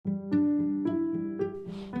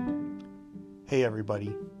Hey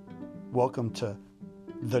everybody, welcome to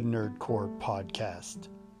the Nerdcore Podcast.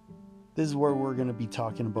 This is where we're going to be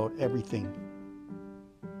talking about everything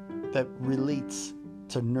that relates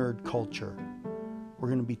to nerd culture. We're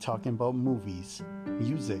going to be talking about movies,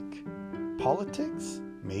 music, politics,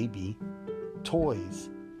 maybe, toys,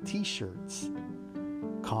 t-shirts,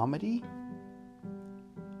 comedy,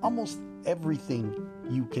 almost everything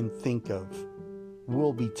you can think of,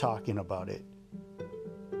 we'll be talking about it.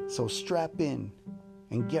 So strap in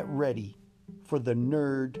and get ready for the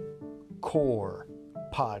Nerdcore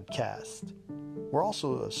Podcast. We're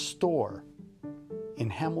also a store in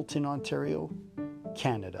Hamilton, Ontario,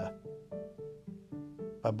 Canada.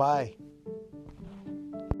 Bye-bye.